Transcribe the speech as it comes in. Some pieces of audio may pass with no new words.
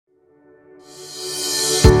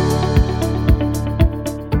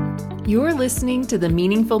You're listening to the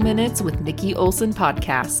Meaningful Minutes with Nikki Olson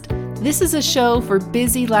podcast. This is a show for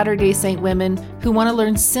busy Latter-day Saint women who want to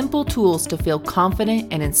learn simple tools to feel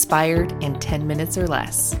confident and inspired in 10 minutes or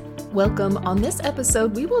less. Welcome. On this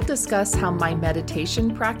episode, we will discuss how my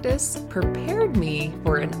meditation practice prepared me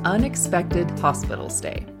for an unexpected hospital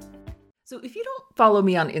stay. So if you don't follow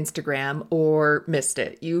me on Instagram or missed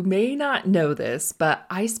it, you may not know this, but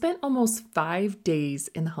I spent almost 5 days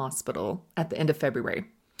in the hospital at the end of February.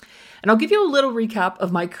 And I'll give you a little recap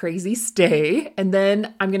of my crazy stay, and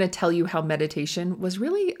then I'm going to tell you how meditation was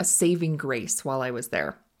really a saving grace while I was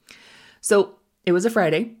there. So it was a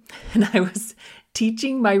Friday, and I was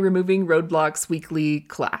teaching my Removing Roadblocks weekly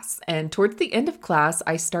class. And towards the end of class,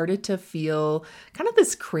 I started to feel kind of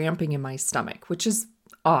this cramping in my stomach, which is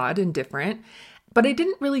odd and different, but I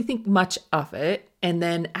didn't really think much of it. And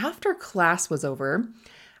then after class was over,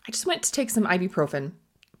 I just went to take some ibuprofen.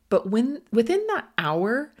 But within that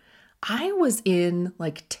hour, I was in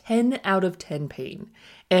like 10 out of 10 pain,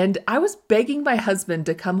 and I was begging my husband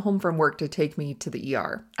to come home from work to take me to the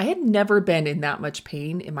ER. I had never been in that much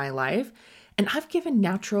pain in my life, and I've given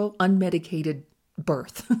natural, unmedicated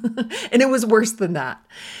birth, and it was worse than that.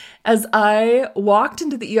 As I walked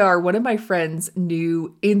into the ER, one of my friends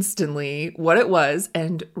knew instantly what it was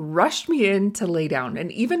and rushed me in to lay down.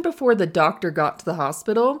 And even before the doctor got to the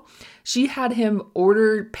hospital, she had him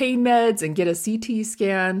order pain meds and get a CT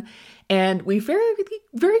scan. And we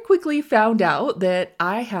very quickly found out that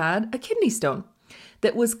I had a kidney stone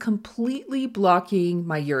that was completely blocking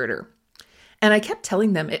my ureter. And I kept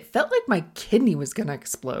telling them it felt like my kidney was going to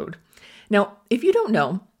explode. Now, if you don't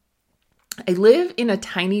know, I live in a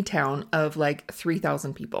tiny town of like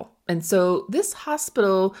 3,000 people. And so this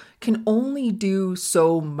hospital can only do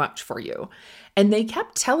so much for you. And they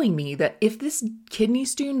kept telling me that if this kidney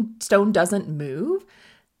stone doesn't move,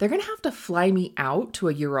 they're going to have to fly me out to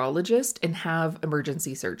a urologist and have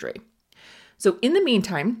emergency surgery. So in the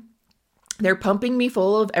meantime, they're pumping me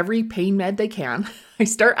full of every pain med they can. I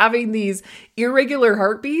start having these irregular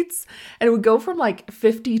heartbeats, and it would go from like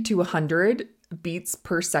 50 to 100 beats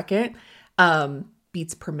per second.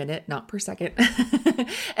 Beats per minute, not per second.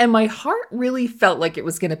 And my heart really felt like it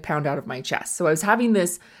was going to pound out of my chest. So I was having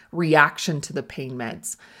this reaction to the pain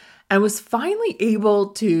meds. I was finally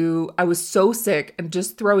I was so sick and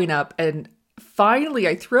just throwing up. And finally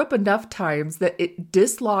I threw up enough times that it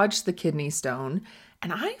dislodged the kidney stone.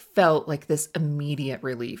 And I felt like this immediate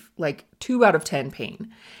relief, like 2 out of 10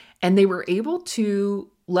 pain. And they were able to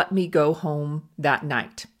let me go home that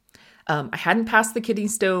night. I hadn't passed the kidney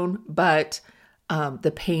stone, but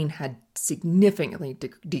the pain had significantly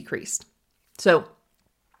decreased. So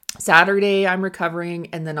Saturday, I'm recovering.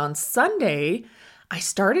 And then on Sunday, I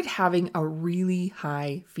started having a really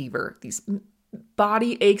high fever, these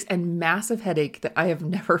body aches and massive headache that I have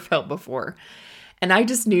never felt before. And I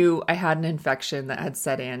just knew I had an infection that had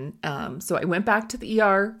set in. So I went back to the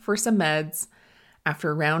ER for some meds.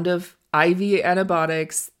 After a round of IV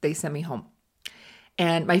antibiotics, they sent me home.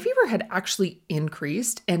 And my fever had actually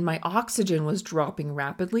increased and my oxygen was dropping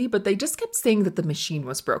rapidly, but they just kept saying that the machine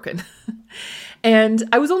was broken. And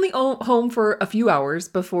I was only home for a few hours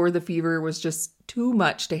before the fever was just too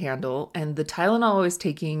much to handle, and the Tylenol I was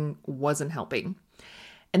taking wasn't helping.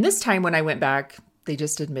 And this time when I went back, they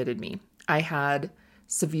just admitted me. I had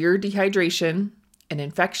severe dehydration, an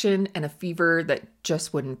infection, and a fever that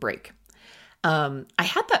just wouldn't break. I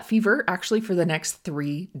had that fever actually for the next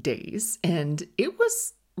 3 days, and it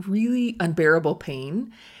was really unbearable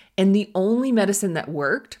pain. And the only medicine that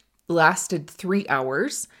worked lasted 3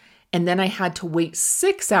 hours. And then I had to wait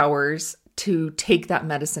 6 hours to take that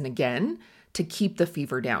medicine again to keep the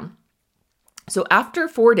fever down. So after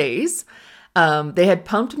 4 days, they had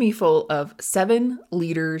pumped me full of 7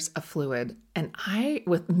 liters of fluid, and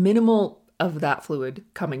with minimal of that fluid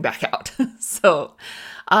coming back out. So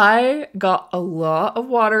I got a lot of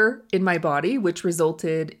water in my body, which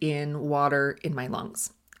resulted in water in my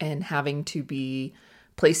lungs and having to be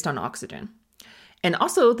placed on oxygen. And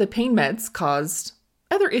also the pain meds caused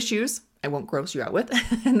other issues I won't gross you out with.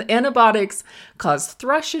 And the antibiotics caused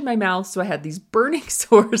thrush in my mouth. So I had these burning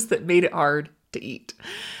sores that made it hard to eat.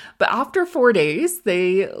 But after 4 days,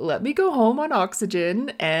 they let me go home on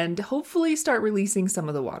oxygen and hopefully start releasing some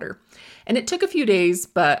of the water. And it took a few days,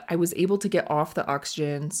 but I was able to get off the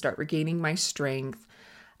oxygen, start regaining my strength,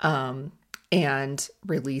 and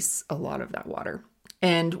release a lot of that water.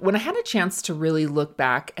 And when I had a chance to really look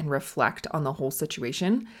back and reflect on the whole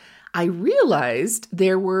situation, I realized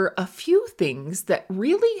there were a few things that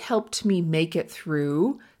really helped me make it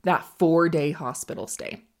through that 4-day hospital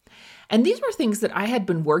stay. And these were things that I had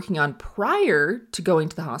been working on prior to going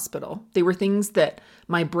to the hospital. They were things that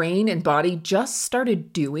my brain and body just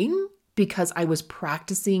started doing because I was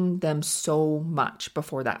practicing them so much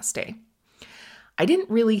before that stay. I didn't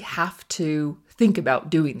really have to think about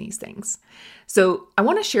doing these things. So I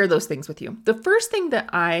want to share those things with you. The first thing that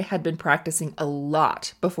I had been practicing a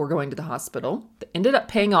lot before going to the hospital that ended up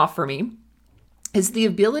paying off for me is the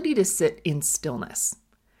ability to sit in stillness.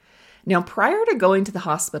 Now, prior to going to the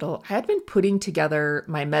hospital, I had been putting together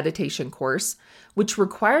my meditation course, which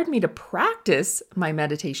required me to practice my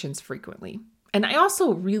meditations frequently. And I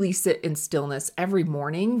also really sit in stillness every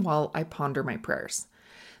morning while I ponder my prayers.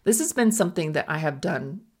 This has been something that I have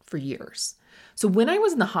done for years. So when I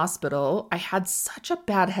was in the hospital, I had such a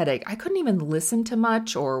bad headache. I couldn't even listen to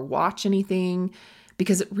much or watch anything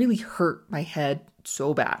because it really hurt my head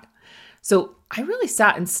so bad. So I really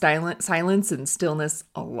sat in silence and stillness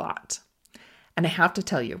a lot. And I have to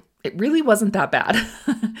tell you, it really wasn't that bad.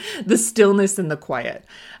 The stillness and the quiet.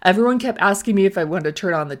 Everyone kept asking me if I wanted to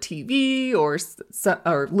turn on the TV or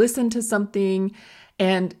listen to something.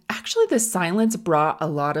 And actually, the silence brought a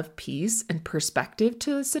lot of peace and perspective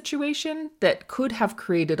to the situation that could have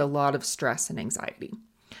created a lot of stress and anxiety.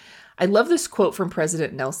 I love this quote from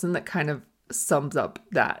President Nelson that kind of sums up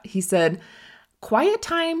that. He said, "Quiet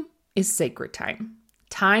time is sacred time,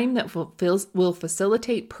 time that will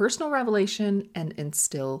facilitate personal revelation and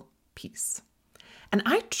instill peace." And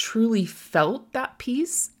I truly felt that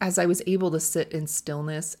peace as I was able to sit in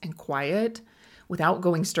stillness and quiet without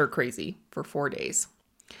going stir crazy for 4 days.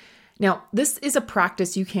 Now, this is a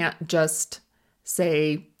practice you can't just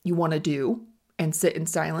say you want to do and sit in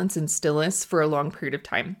silence and stillness for a long period of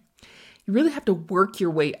time. You really have to work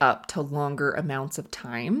your way up to longer amounts of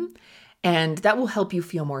time. And that will help you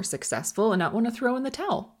feel more successful and not want to throw in the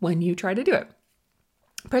towel when you try to do it.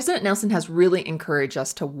 President Nelson has really encouraged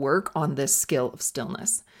us to work on this skill of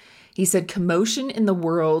stillness. He said, "Commotion in the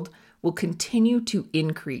world will continue to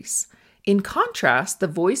increase. In contrast, the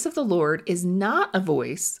voice of the Lord is not a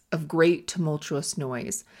voice of great tumultuous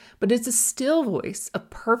noise, but it's a still voice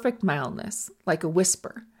of perfect mildness, like a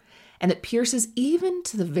whisper, and it pierces even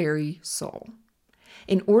to the very soul.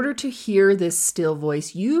 In order to hear this still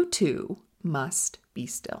voice, you too must be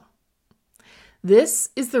still." This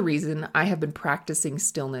is the reason I have been practicing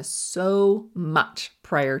stillness so much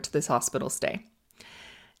prior to this hospital stay.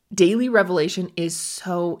 Daily revelation is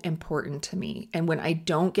so important to me, and when I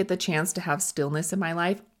don't get the chance to have stillness in my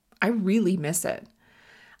life, I really miss it.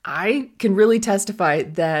 I can really testify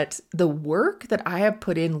that the work that I have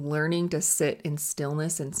put in learning to sit in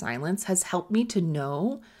stillness and silence has helped me to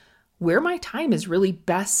know where my time is really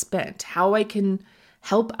best spent, how I can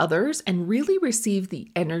help others, and really receive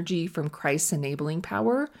the energy from Christ's enabling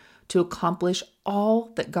power to accomplish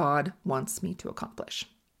all that God wants me to accomplish.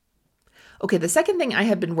 Okay, the second thing I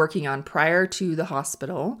had been working on prior to the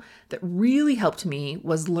hospital that really helped me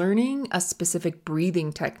was learning a specific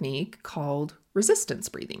breathing technique called resistance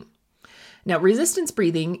breathing. Now, resistance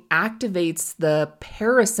breathing activates the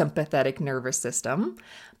parasympathetic nervous system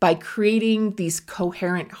by creating these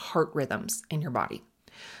coherent heart rhythms in your body.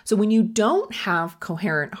 So when you don't have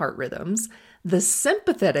coherent heart rhythms, the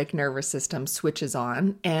sympathetic nervous system switches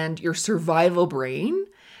on and your survival brain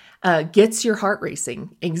gets your heart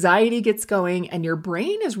racing. Anxiety gets going and your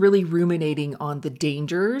brain is really ruminating on the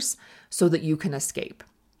dangers so that you can escape,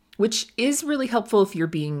 which is really helpful if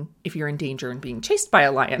you're in danger and being chased by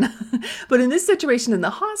a lion. But in this situation in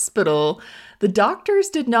the hospital, the doctors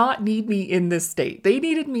did not need me in this state. They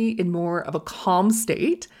needed me in more of a calm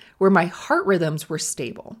state where my heart rhythms were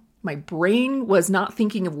stable. My brain was not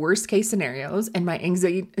thinking of worst case scenarios and my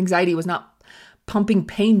anxiety was not pumping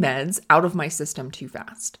pain meds out of my system too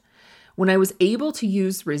fast. When I was able to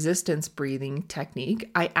use resistance breathing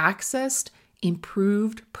technique, I accessed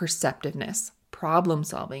improved perceptiveness, problem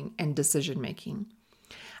solving, and decision making.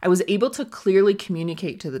 I was able to clearly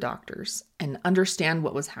communicate to the doctors and understand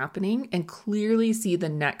what was happening and clearly see the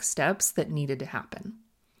next steps that needed to happen.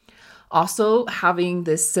 Also, having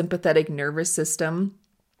this sympathetic nervous system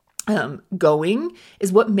going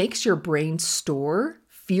is what makes your brain store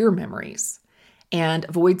fear memories and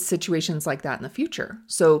avoid situations like that in the future.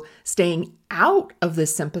 So staying out of the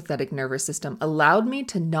sympathetic nervous system allowed me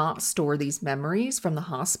to not store these memories from the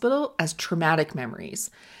hospital as traumatic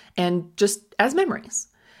memories and just as memories.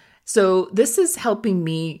 So this is helping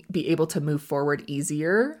me be able to move forward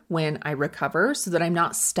easier when I recover so that I'm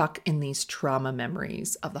not stuck in these trauma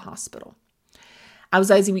memories of the hospital. As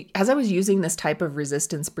I was using this type of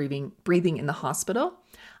resistance breathing in the hospital,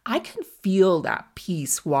 I can feel that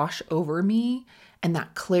peace wash over me and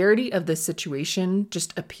that clarity of the situation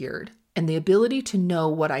just appeared. and the ability to know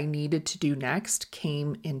what I needed to do next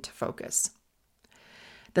came into focus.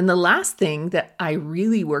 Then the last thing that I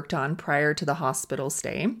really worked on prior to the hospital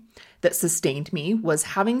stay that sustained me was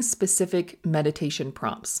having specific meditation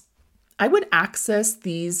prompts. I would access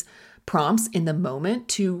these prompts in the moment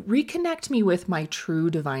to reconnect me with my true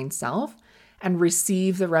divine self and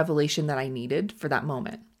receive the revelation that I needed for that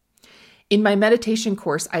moment. In my meditation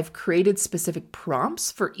course, I've created specific prompts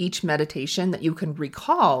for each meditation that you can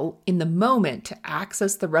recall in the moment to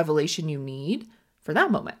access the revelation you need for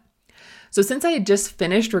that moment. So since I had just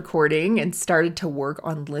finished recording and started to work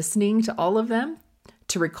on listening to all of them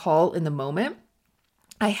to recall in the moment,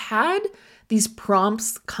 I had these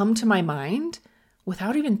prompts come to my mind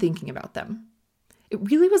without even thinking about them. It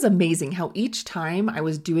really was amazing how each time I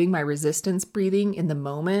was doing my resistance breathing in the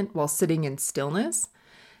moment while sitting in stillness,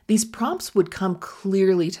 these prompts would come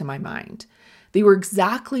clearly to my mind. They were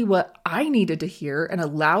exactly what I needed to hear and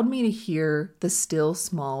allowed me to hear the still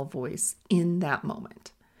small voice in that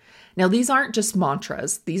moment. Now, these aren't just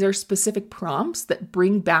mantras. These are specific prompts that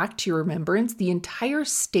bring back to your remembrance the entire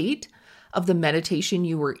state of the meditation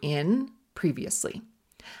you were in previously.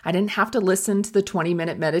 I didn't have to listen to the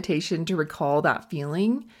 20-minute meditation to recall that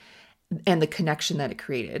feeling and the connection that it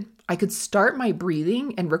created. I could start my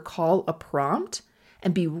breathing and recall a prompt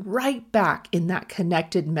and be right back in that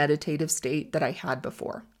connected meditative state that I had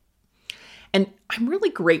before. And I'm really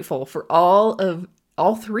grateful for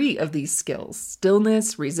all three of these skills,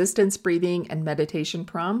 stillness, resistance breathing, and meditation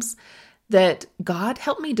prompts, that God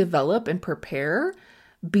helped me develop and prepare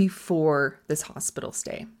before this hospital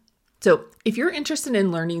stay. So if you're interested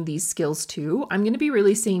in learning these skills too, I'm going to be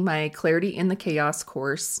releasing my Clarity in the Chaos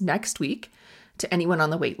course next week to anyone on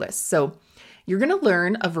the waitlist. So you're going to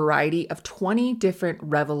learn a variety of 20 different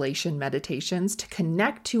revelation meditations to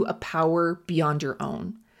connect to a power beyond your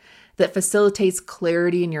own that facilitates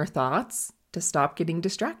clarity in your thoughts, to stop getting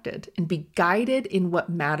distracted and be guided in what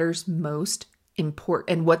matters most important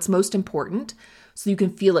and what's most important, so you can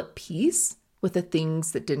feel at peace with the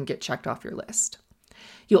things that didn't get checked off your list.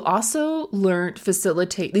 You'll also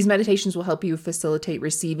these meditations will help you facilitate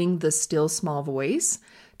receiving the still small voice,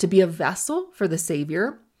 to be a vessel for the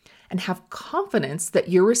Savior, and have confidence that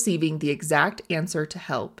you're receiving the exact answer to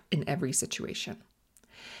help in every situation.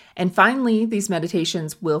 And finally, these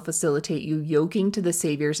meditations will facilitate you yoking to the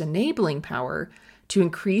Savior's enabling power to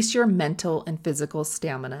increase your mental and physical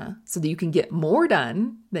stamina so that you can get more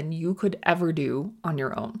done than you could ever do on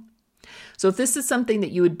your own. So if this is something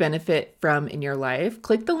that you would benefit from in your life,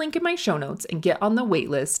 click the link in my show notes and get on the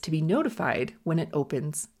waitlist to be notified when it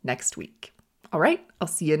opens next week. All right, I'll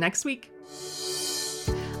see you next week.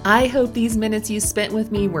 I hope these minutes you spent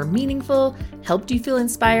with me were meaningful, helped you feel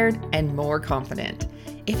inspired, and more confident.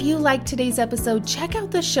 If you liked today's episode, check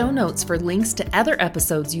out the show notes for links to other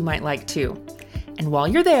episodes you might like too. And while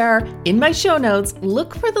you're there, in my show notes,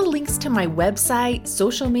 look for the links to my website,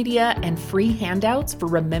 social media, and free handouts for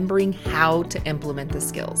remembering how to implement the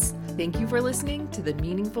skills. Thank you for listening to the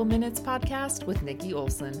Meaningful Minutes podcast with Nikki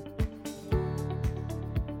Olson.